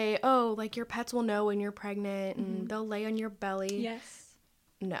 they say, oh, like, your pets will know when you're pregnant and they'll lay on your belly? Yes.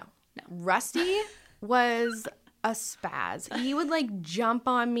 No. Rusty was a spaz. He would, like, jump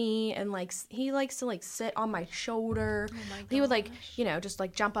on me and, like, he likes to, like, sit on my shoulder. Oh, my gosh. He would, like, you know, just,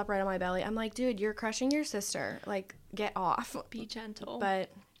 like, jump up right on my belly. I'm like, dude, you're crushing your sister. Like, get off. Be gentle. But...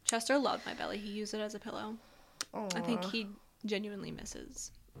 Chester loved my belly. He used it as a pillow. Aww. I think he genuinely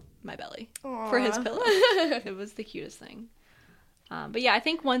misses my belly for his pillow. It was the cutest thing. But yeah, I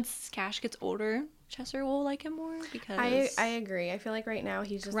think once Cash gets older, Chester will like him more because I agree. I feel like right now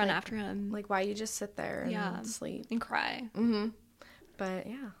he's just run like, after him. Like, why you just sit there and sleep and cry. Mm-hmm. But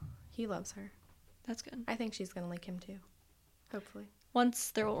yeah, he loves her. That's good. I think she's gonna like him too. Hopefully.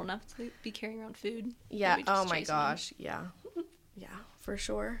 Once they're old enough to be carrying around food. Yeah. Oh my gosh. Yeah. Yeah, for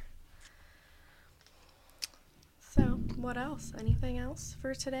sure. So, what else? Anything else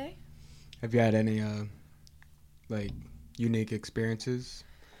for today? Have you had any, like, unique experiences?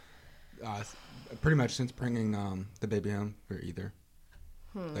 Pretty much since bringing the baby home for either.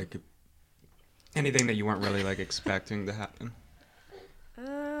 Like, anything that you weren't really, like, expecting to happen?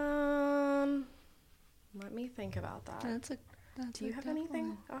 Let me think about that. Do you have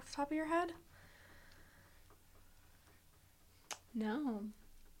anything off the top of your head? No.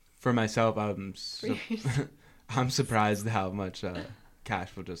 For myself, I'm surprised how much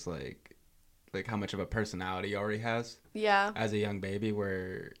Cash will just like how much of a personality he already has. Yeah. As a young baby,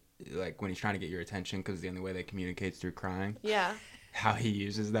 where like when he's trying to get your attention, because the only way they communicate is through crying. Yeah. How he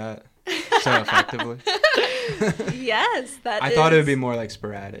uses that so effectively. Yes, that I thought it would be more like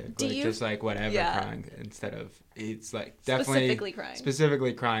sporadic, Do like you- just like whatever Yeah. crying instead of it's like definitely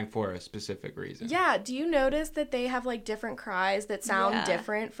specifically crying. crying for a specific reason. Yeah, do you notice that they have like different cries that sound Yeah.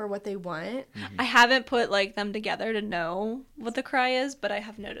 different for what they want? I haven't put like them together to know what the cry is, but I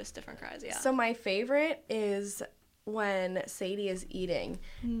have noticed different cries. Yeah. So my favorite is when Sadie is eating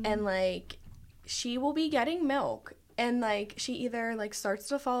and like she will be getting milk and like she either like starts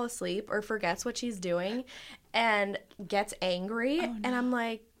to fall asleep or forgets what she's doing and gets angry and I'm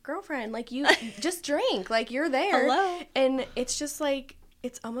like, girlfriend, like you just drink, like you're there. Hello. And it's just like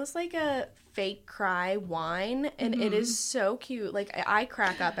it's almost like a fake cry whine and it is so cute. Like I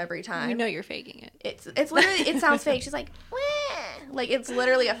crack up every time. You know you're faking it. It's literally it sounds fake. She's like, wah! Like it's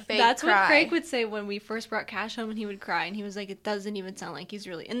literally a fake That's cry. what Craig would say when we first brought Cash home, and he would cry, and he was like, "It doesn't even sound like he's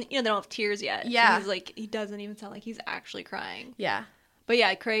really." And you know they don't have tears yet. Yeah. So he's like, he doesn't even sound like he's actually crying. Yeah. But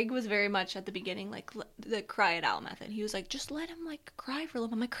yeah, Craig was very much at the beginning like the cry it out method. He was like, just let him like cry for a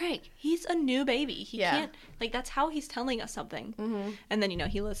little. I'm like, Craig, he's a new baby. He can't like that's how he's telling us something. Mm-hmm. And then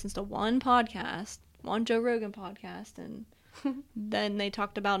he listens to one Joe Rogan podcast, and then they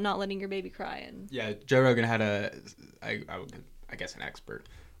talked about not letting your baby cry. And Yeah, Joe Rogan had I guess an expert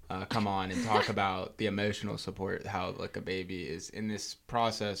come on and talk about the emotional support, how like a baby is in this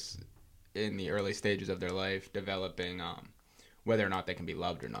process in the early stages of their life developing whether or not they can be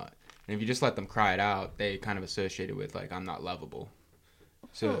loved or not. And if you just let them cry it out, they kind of associate it with like I'm not lovable.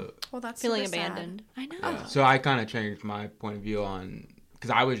 So Well, that's feeling super sad. abandoned. I know. yeah. So I kind of changed my point of view on because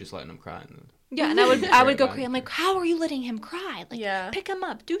I was just letting them cry. Yeah, and I would go crazy. I'm like, how are you letting him cry? Like, Yeah. pick him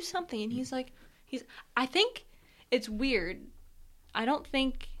up, do something. And he's like, I think it's weird. I don't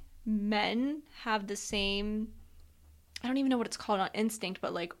think men have the same. I don't even know what it's called, not instinct,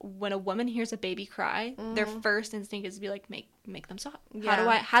 but like when a woman hears a baby cry, their first instinct is to be like, make them stop.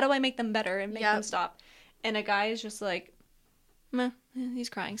 Yeah. How do I make them better and make Yep. them stop? And a guy is just like, meh, he's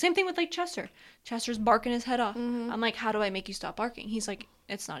crying. Same thing with like Chester. Chester's barking his head off. I'm like, how do I make you stop barking? He's like,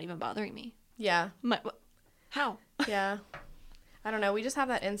 it's not even bothering me. Yeah. I'm like, what? How? Yeah. I don't know. We just have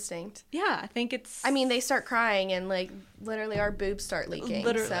that instinct. Yeah, I think it's. I mean, they start crying and like literally our boobs start leaking.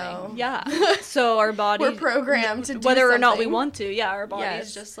 Literally, So yeah. So our body, we're programmed to do whether or not we something. want to. Yeah, our body's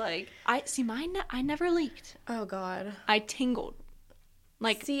Yes. just like I see. Mine, I never leaked. Oh God. I tingled.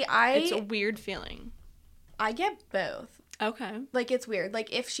 Like See, it's a weird feeling. I get both. Okay. Like it's weird.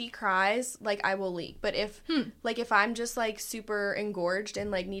 Like if she cries, like I will leak. But if like if I'm just like super engorged and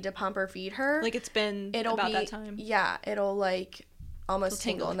like need to pump or feed her, Like it's been it'll about be that time. Yeah, it'll like almost It'll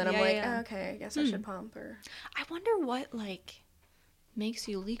tingle, and then I'm tingle. like, Yeah. oh, okay, I guess I should pump or. I wonder what like makes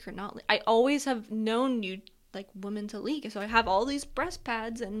you leak or not leak. I always have known you like women to leak, so I have all these breast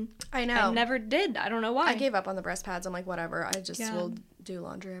pads and I know. I never did. I don't know why. I gave up on the breast pads. I'm like, whatever. I just Yeah. will do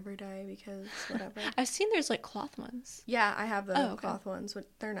laundry every day because whatever. I've seen there's like cloth ones. Yeah, I have the Oh, okay. cloth ones. But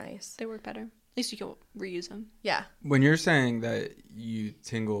they're nice. They work better. At least you can reuse them. Yeah. When you're saying that you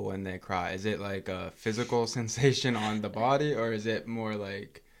tingle when they cry, is it like a physical sensation on the body, or is it more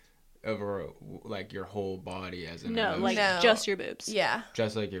like over like your whole body as an No, emotion? like No. just your boobs. Yeah.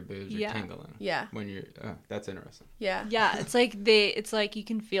 Just like your boobs are Yeah. tingling. Yeah. When you're, that's interesting. Yeah. Yeah, it's like you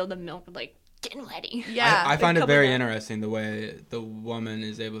can feel the milk like getting ready. Yeah. I find it coming very out. interesting the way the woman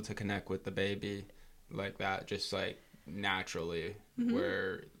is able to connect with the baby like that, just like naturally,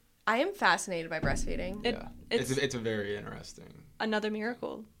 where I am fascinated by breastfeeding. It- yeah, it's- it's a very interesting. Another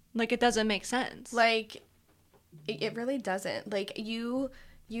miracle. Like it doesn't make sense. Like, it really doesn't. Like, you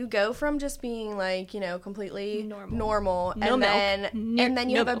go from just being like, completely normal No and milk. then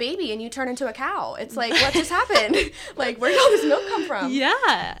you No have a milk. baby and you turn into a cow. It's like, what just happened? Like, where did all this milk come from?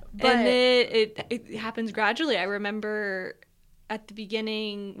 Yeah, But- and it happens gradually. I remember at the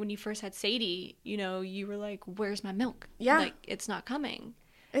beginning when you first had Sadie, you were like, "Where's my milk?" Yeah. like it's not coming.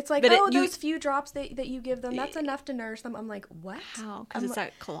 It's like, But those few drops that you give them, that's enough to nourish them. I'm like, what? How? Because I'm it's like-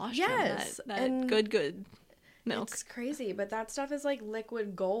 that colostrum, Yes, that and good milk. It's crazy, but that stuff is like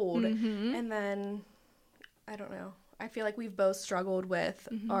liquid gold. Mm-hmm. And then, I don't know. I feel like we've both struggled with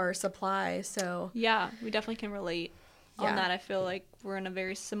our supply, so. Yeah, we definitely can relate Yeah. on that. I feel like we're in a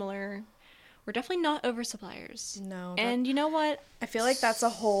very similar. We're definitely not oversuppliers. No. but And you know what? I feel like that's a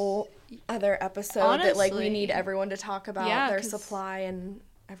whole other episode that like we Honestly. need everyone to talk about Yeah, their 'cause- supply and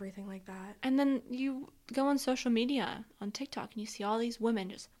everything like that. And then you go on social media, on TikTok, and you see all these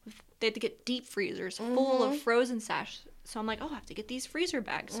women they have to get deep freezers full of frozen stash. So I'm like, oh, I have to get these freezer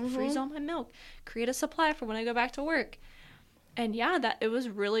bags, freeze all my milk, create a supply for when I go back to work. And yeah, it was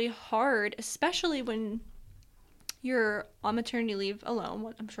really hard, especially when you're on maternity leave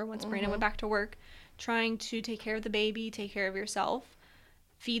alone. I'm sure once Brandon went back to work, trying to take care of the baby, take care of yourself,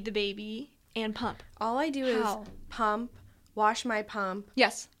 feed the baby. and pump. All I do How? is pump, wash my pump,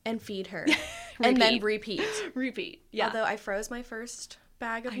 Yes. and feed her. And then repeat. Repeat. Yeah. Although I froze my first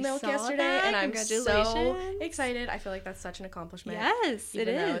bag of I milk saw yesterday, that. and I'm so Congratulations. excited. I feel like that's such an accomplishment. Yes, even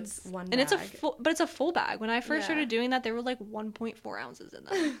it though is. it's one and it's a bag. full, but it's a full bag. When I first Yeah. started doing that, there were like 1.4 ounces in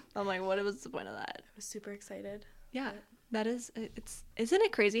them. I'm like, what was the point of that? I was super excited. Yeah, that is. Isn't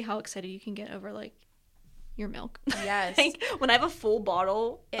it crazy how excited you can get over like your milk? Yes. Like when I have a full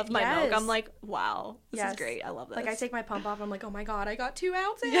bottle of my milk, yes. I'm like, wow, this is great. I love this. Like I take my pump off, I'm like, oh my god, I got 2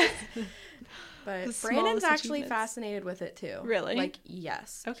 ounces. Yeah. But The Brandon's smallest actually achievements. fascinated with it too. Really? Like,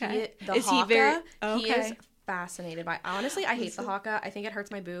 yes. Okay. The Is he Haka, very- he is okay. fascinated by. Honestly, I hate the Haka. I think it hurts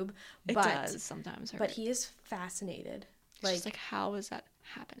my boob. It but, does sometimes hurt. But he is fascinated. It's just like, how is that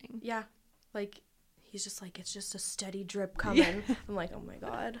happening? Yeah. Like, he's just like, it's just a steady drip coming. I'm like, oh my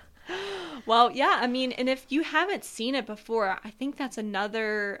god. Well, yeah, I mean, and if you haven't seen it before, I think that's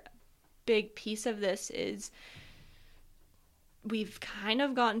another big piece of this is we've kind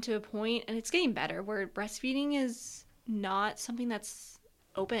of gotten to a point, and it's getting better, where breastfeeding is not something that's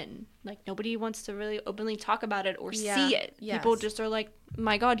open. Like, nobody wants to really openly talk about it or see it. Yes. People just are like,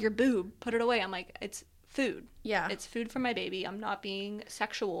 my god, your boob, put it away. I'm like, it's food. Yeah. It's food for my baby. I'm not being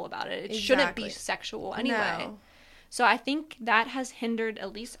sexual about it. It shouldn't be Exactly. sexual anyway. No. So I think that has hindered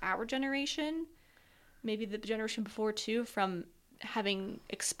at least our generation, maybe the generation before too, from having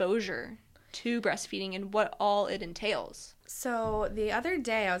exposure to breastfeeding and what all it entails. So the other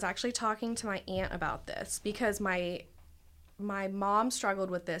day, I was actually talking to my aunt about this because my mom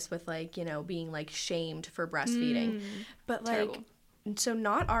struggled with this, with like, you know, being like shamed for breastfeeding. But like, Terrible. so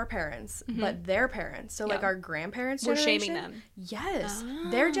not our parents, but their parents. So like Yeah. our grandparents' We're generation. shaming them. Yes.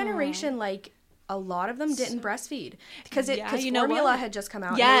 Their generation, like, a lot of them didn't breastfeed because Yeah, you know formula what? had just come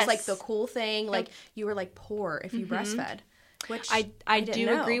out. Yes. And it was like the cool thing. Like you were like poor if you breastfed, which I didn't do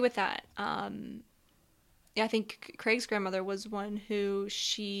know. agree with that. Yeah, I think Craig's grandmother was one who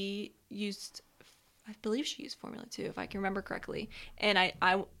she used, I believe she used formula too, if I can remember correctly. And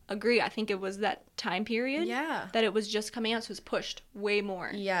I agree. I think it was that time period Yeah. that it was just coming out, so it was pushed way more.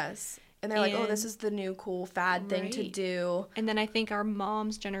 Yes. And they're like, oh, this And- is the new cool fad thing to Right. do. And then I think our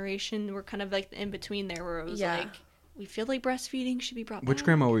mom's generation were kind of like the in-between there, where it was Yeah. like, we feel like breastfeeding should be brought Which back.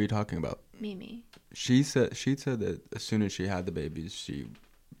 grandma were you talking about? Mimi. She said that as soon as she had the babies, she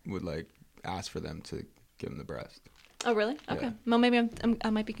would like ask for them to give them the breast. Oh, really? Okay. Yeah. Well, maybe I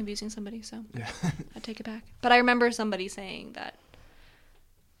might be confusing somebody, so Yeah. I take it back. But I remember somebody saying that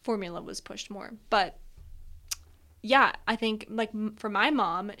formula was pushed more. But yeah, I think like for my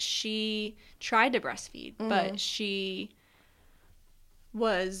mom, she tried to breastfeed, but she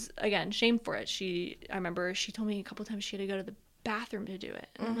was again shamed for it. I remember she told me a couple times she had to go to the bathroom to do it.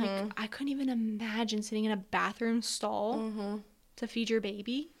 And I'm like, I couldn't even imagine sitting in a bathroom stall to feed your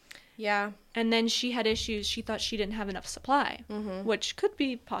baby. Yeah. And then she had issues. She thought she didn't have enough supply, which could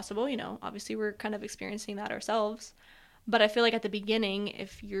be possible. You know, obviously we're kind of experiencing that ourselves. But I feel like at the beginning,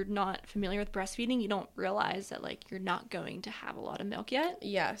 if you're not familiar with breastfeeding, you don't realize that like you're not going to have a lot of milk yet.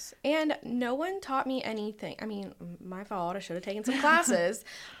 Yes. And no one taught me anything. I mean, my fault. I should have taken some classes.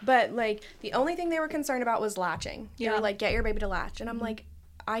 But like the only thing they were concerned about was latching. They Yeah. were like, get your baby to latch. And I'm like,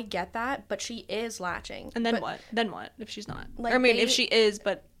 I get that, but she is latching. And then But- what? Then what if she's not? Like, Or, I mean, they- if she is,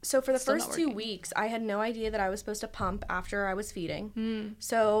 but So for the Still first not 2 working. weeks, I had no idea that I was supposed to pump after I was feeding.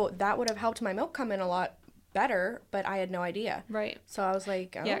 So that would have helped my milk come in a lot better, but I had no idea. right. So I was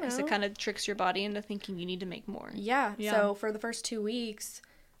like, I Yeah, don't because know. it kind of tricks your body into thinking you need to make more. Yeah. Yeah. So for the first 2 weeks,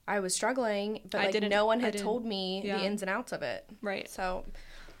 I was struggling, but I like didn't- no one I had didn't- told me yeah. the ins and outs of it. Right. So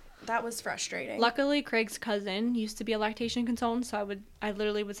that was frustrating. Luckily, Craig's cousin used to be a lactation consultant, so I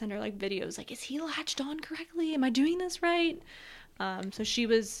literally would send her like videos, like, is he latched on correctly? Am I doing this right? So she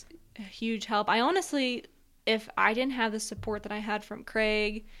was a huge help. I honestly, if I didn't have the support that I had from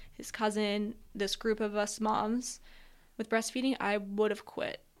Craig, his cousin, this group of us moms with breastfeeding, I would have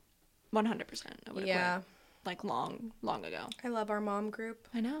quit. 100%. I would have quit. Like long, long ago. I love our mom group.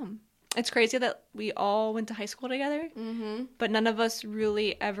 I know. It's crazy that we all went to high school together, but none of us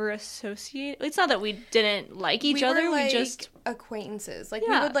really ever associate. It's not that we didn't like each other. Were, like, we just, acquaintances. Like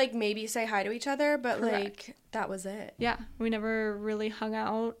Yeah. we would like maybe say hi to each other, but Correct. like that was it. yeah, we never really hung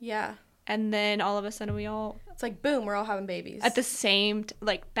out. Yeah. And then all of a sudden we all, It's like boom, we're all having babies. at the same,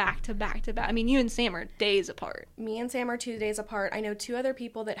 like back to back to back. I mean, you and Sam are days apart. Me and Sam are 2 days apart. I know 2 other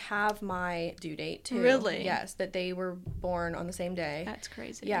people that have my due date too. Really? Yes, that they were born on the same day. That's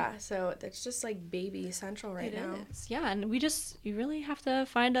crazy. Yeah, so it's just like baby central right It now. is. Yeah, and you really have to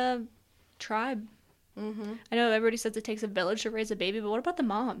find a tribe. I know everybody says it takes a village to raise a baby, but what about the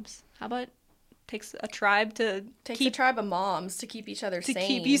moms? How about takes a tribe to Takes a tribe of moms to keep each other to sane.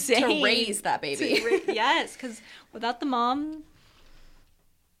 keep you sane. To raise that baby. Yes, because without the mom...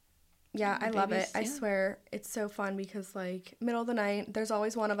 Yeah, I love it. I yeah. swear, it's so fun because, like, middle of the night, there's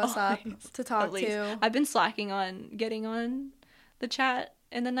always one of us up to talk to. I've been slacking on getting on the chat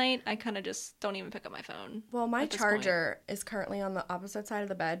in the night. I kind of just don't even pick up my phone. Well, my charger is currently on the opposite side of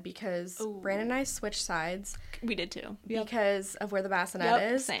the bed because Brandon and I switched sides. We did too. Because of where the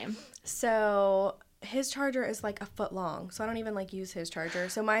bassinet is. Same. So his charger is like a foot long, so I don't even like use his charger.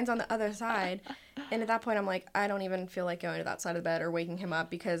 So mine's on the other side, and at that point I'm like, I don't even feel like going to that side of the bed or waking him up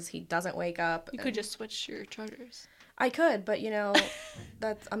because he doesn't wake up. You could just switch your chargers. I could, but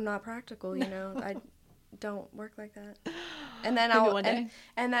I'm not practical. I don't work like that. And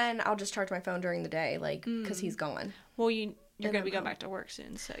then I'll just charge my phone during the day, like because he's gone. Well, you're gonna be going back to work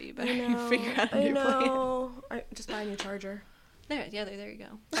soon, so you better figure out a new plan. I just buy a new charger. There you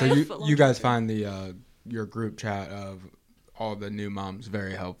go. So you guys find your group chat of all the new moms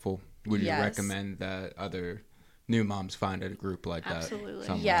very helpful. Would you recommend that other new moms find a group like that?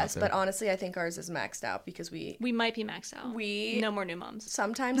 Absolutely. Yes, but honestly, I think ours is maxed out because we might be maxed out. No more new moms.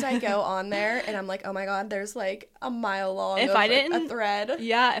 Sometimes I go on there and I'm like, oh my god, there's like a mile long a thread.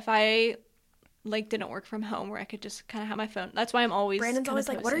 Yeah, if I didn't work from home where I could just kind of have my phone. That's why I'm always Brandon's always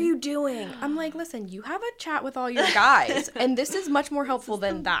like, what are you doing? I'm like, listen, you have a chat with all your guys and this is much more helpful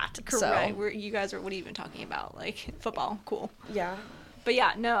than that. Correct. So. You guys are, what are you even talking about? Like football. Cool. Yeah. But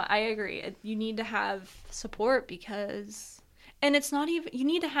yeah, no, I agree. You need to have support and it's not even, you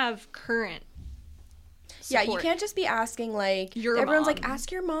need to have current support. Yeah, you can't just be asking everyone's like,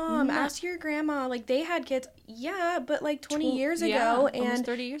 ask your mom, ask your grandma. Like they had kids. Yeah, but 20 years ago and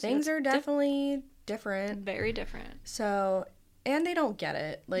 30 years things are definitely different. Very different. So, and they don't get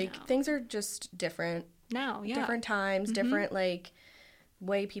it. Things are just different. Now, yeah. Different times, different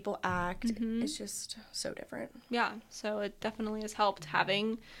way people act. It's just so different. Yeah, so it definitely has helped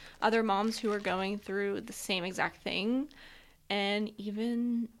having other moms who are going through the same exact thing. And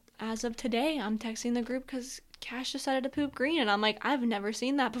even as of today, I'm texting the group because Cash decided to poop green, and I'm like, I've never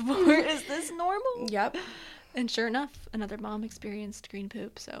seen that before. Is this normal? Yep. And sure enough, another mom experienced green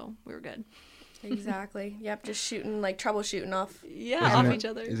poop, so we were good. Exactly. Yep, just shooting, troubleshooting off. Yeah, off each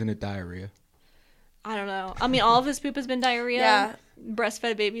other. Isn't it diarrhea? I don't know. I mean, all of his poop has been diarrhea. Yeah.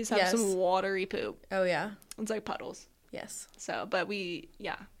 Breastfed babies have some watery poop. Oh, yeah. It's like puddles. Yes. So, but we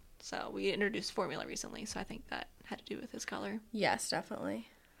introduced formula recently, so I think that had to do with his color. Yes, definitely.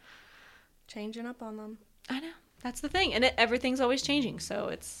 Changing up on them. I know. That's the thing. And everything's always changing, so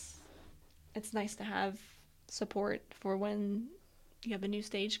it's nice to have support for when you have a new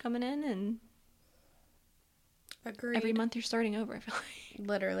stage coming in, and agreed. Every month you're starting over, I feel like.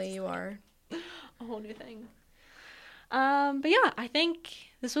 Literally, you are. A whole new thing. But yeah, I think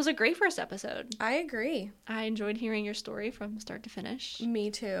this was a great first episode. I agree. I enjoyed hearing your story from start to finish. Me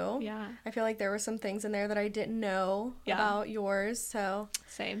too. Yeah. I feel like there were some things in there that I didn't know about yours, so.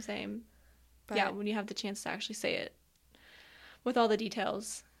 Same. But yeah, when you have the chance to actually say it with all the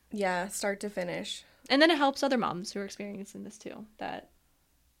details. Yeah, start to finish. And then it helps other moms who are experiencing this too, that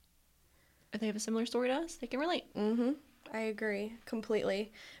if they have a similar story to us, they can relate. Mm-hmm. I agree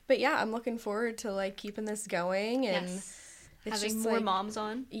completely. But yeah, I'm looking forward to keeping this going and it's having more moms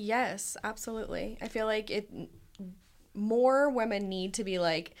on. Yes, absolutely. I feel like more women need to be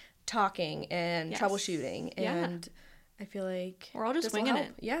talking and troubleshooting, and I feel like we're all just winging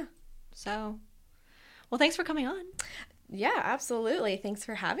it. Yeah. So, well, thanks for coming on. Yeah, absolutely. Thanks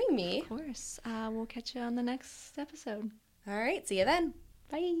for having me. Of course. We'll catch you on the next episode. All right. See you then.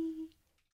 Bye.